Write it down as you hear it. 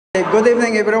Good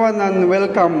evening, everyone, and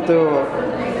welcome to,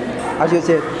 as you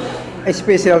said, a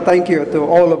special thank you to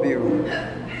all of you,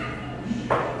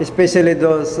 especially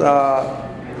those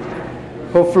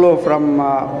who flew from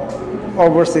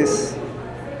overseas.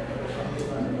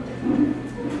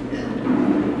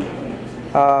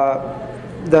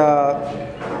 The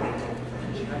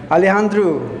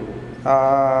Alejandro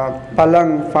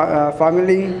Palang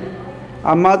family,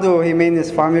 Amado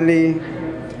Jimenez family,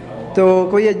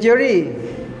 to Kuya Jerry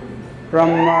from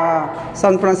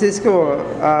San Francisco,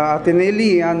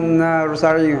 Ateneli and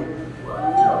Rosario.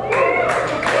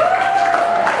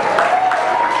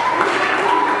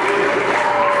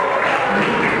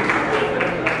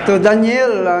 To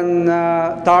Daniel and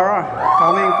Tara,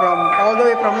 coming from all the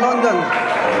way from London.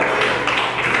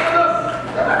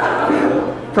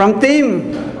 From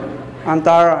Tim and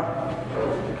Tara,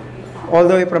 all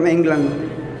the way from England.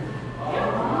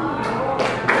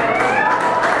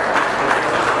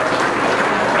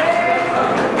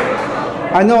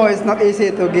 I know it's not easy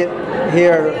to get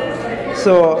here.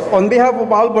 So on behalf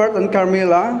of Albert and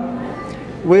Carmela,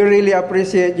 we really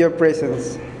appreciate your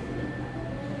presence.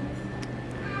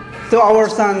 To our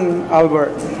son,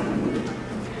 Albert,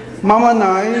 Mama and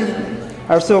I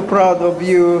are so proud of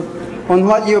you on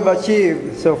what you've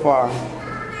achieved so far.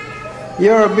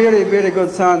 You're a very, very good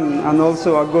son and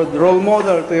also a good role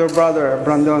model to your brother,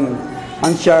 Brandon,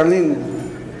 and Charlene.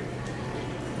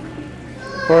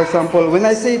 For example, when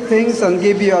I say things and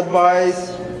give you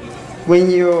advice, when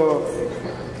you,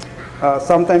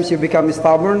 sometimes you become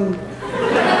stubborn,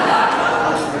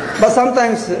 but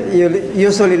sometimes you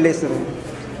usually listen.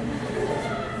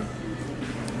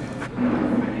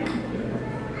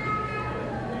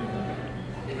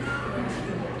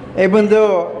 Even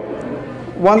though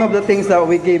one of the things that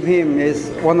we gave him is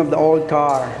one of the old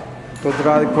car to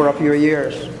drive for a few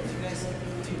years,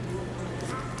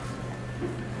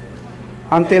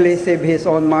 until he saved his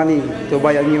own money to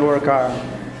buy a newer car,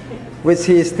 which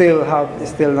he still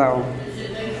now.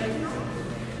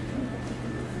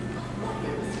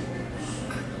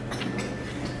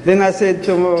 Then I said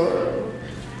to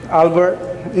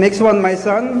Albert, next one, my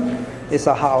son, is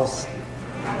a house.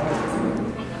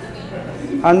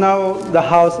 And now the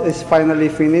house is finally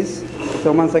finished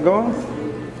 2 months ago.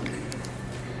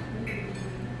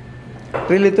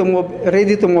 Ready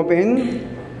to move in.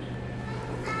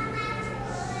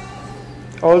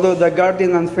 Although the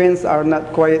garden and fence are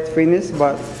not quite finished,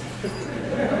 but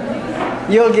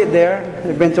you'll get there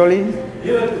eventually.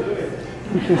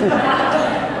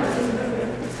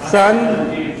 Son,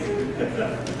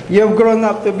 you've grown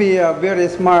up to be a very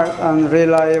smart and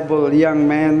reliable young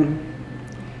man.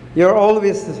 You're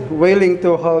always willing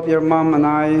to help your mom and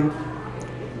I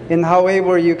in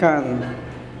however you can.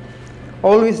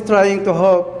 Always trying to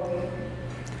help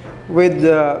with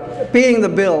paying the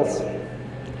bills.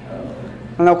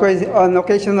 And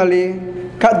occasionally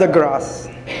cut the grass.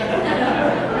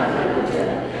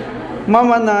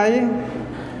 Mom and I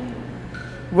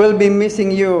will be missing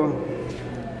you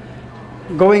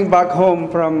going back home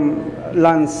from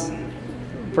lunch,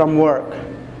 from work.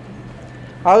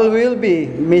 I will be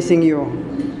missing you,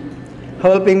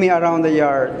 helping me around the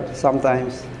yard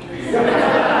sometimes.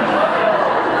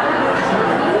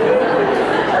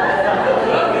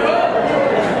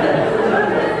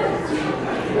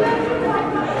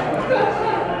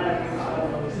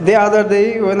 The other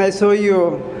day, when I saw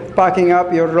you packing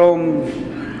up your room,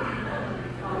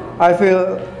 I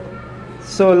feel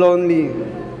so lonely.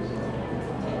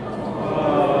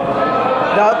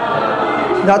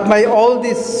 That my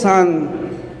oldest son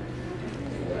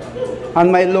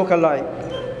and my lookalike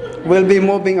will be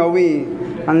moving away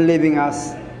and leaving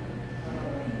us.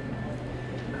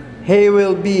 He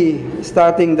will be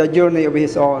starting the journey of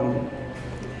his own.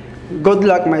 Good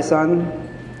luck, my son,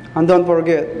 and don't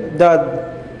forget, Dad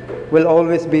will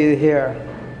always be here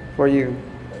for you.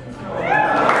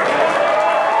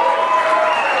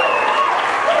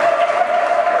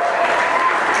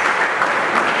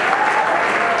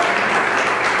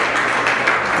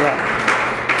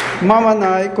 Mom and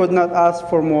I could not ask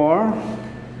for more.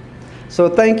 So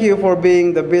thank you for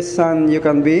being the best son you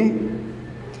can be.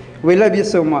 We love you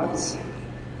so much.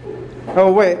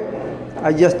 Oh wait,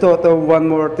 I just thought of one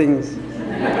more thing.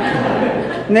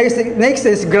 Next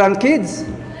is grandkids.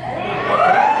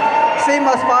 Same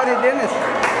as Mari Dennis.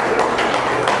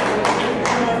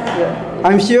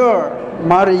 I'm sure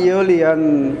Mari Yuli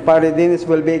and Pari Dennis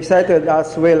will be excited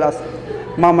as well as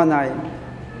Mom and I.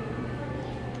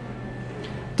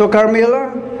 To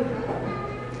Carmela,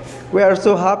 we are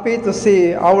so happy to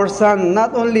see our son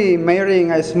not only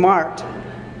marrying a smart,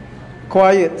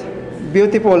 quiet,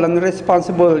 beautiful, and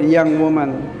responsible young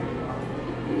woman,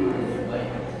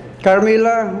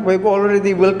 Carmela, we've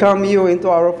already welcomed you into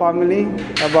our family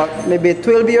about maybe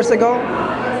 12 years ago.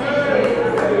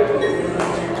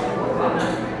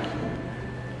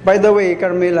 By the way,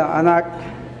 Carmela, anak,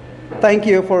 thank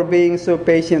you for being so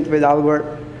patient with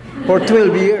Albert for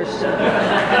 12 years.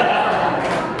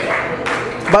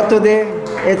 But today,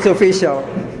 it's official.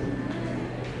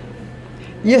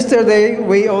 Yesterday,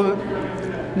 we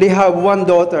only have one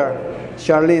daughter,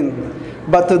 Charlene.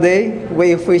 But today,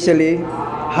 we officially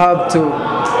have two.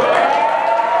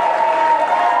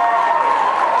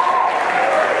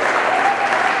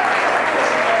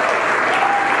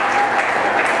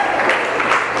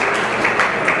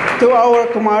 To our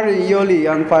Kumari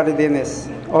Yoli and Paridines,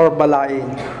 or Balai,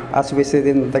 as we said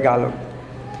in Tagalog.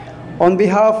 On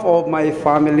behalf of my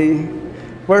family,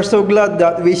 we're so glad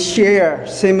that we share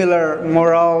similar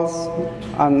morals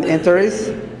and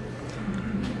interests.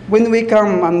 When we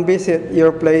come and visit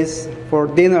your place for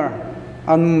dinner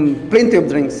and plenty of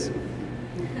drinks,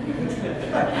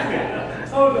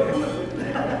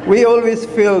 we always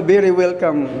feel very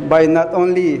welcome by not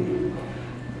only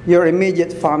your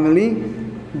immediate family,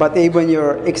 but even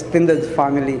your extended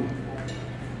family.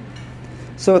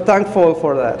 So thankful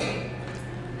for that.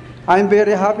 I'm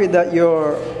very happy that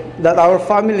our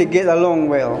family get along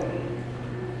well.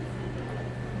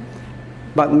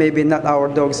 But maybe not our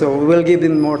dog, so we'll give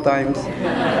them more times.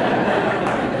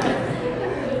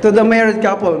 To the married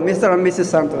couple, Mr. and Mrs.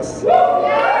 Santos.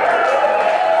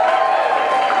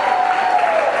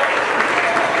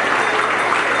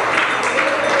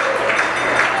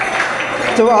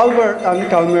 To Albert and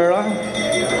Calmera,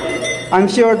 I'm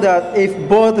sure that if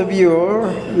both of your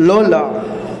Lola,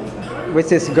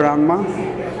 which is grandma,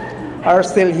 are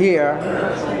still here,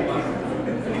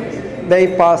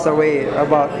 they passed away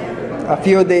about a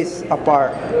few days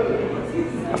apart,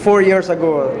 4 years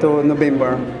ago to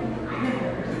November.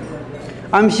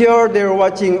 I'm sure they're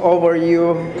watching over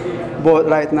you both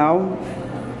right now.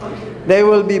 They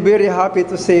will be very happy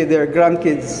to see their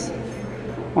grandkids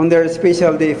on their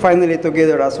special day finally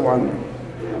together as one.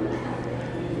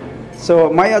 So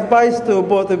my advice to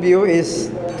both of you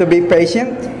is to be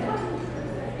patient,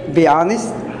 be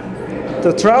honest,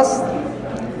 to trust,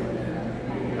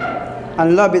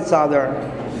 and love each other.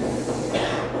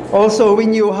 Also,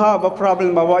 when you have a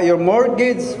problem about your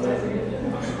mortgage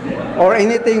or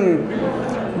anything,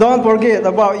 don't forget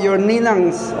about your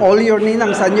ninangs, all your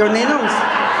ninangs and your ninongs.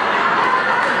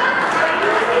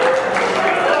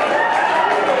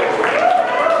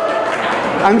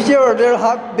 I'm sure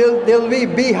they'll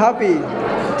be happy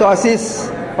to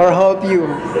assist or help you.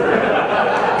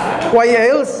 Why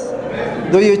else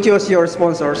do you choose your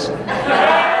sponsors?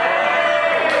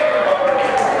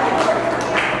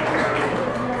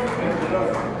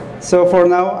 So for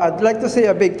now, I'd like to say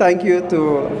a big thank you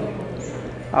to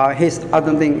I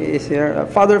don't think is here,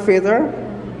 Father Peter,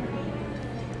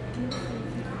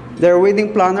 their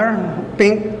wedding planner,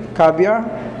 Pink Caviar,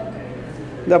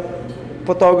 the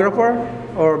photographer,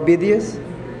 or BDS,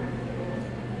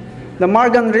 the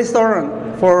Morgan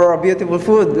restaurant for beautiful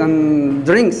food and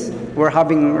drinks we're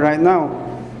having right now.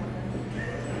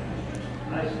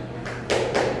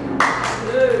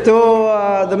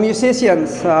 To the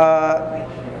musicians,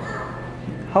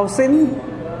 Housen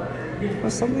or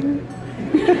something.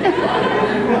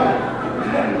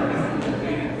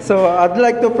 So I'd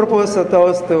like to propose a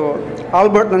toast to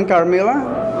Albert and Carmela.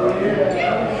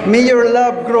 May your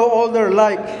love grow older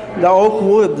like the oak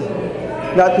wood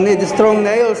that needs strong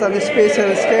nails and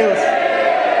special scales.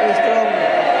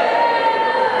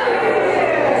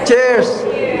 Cheers!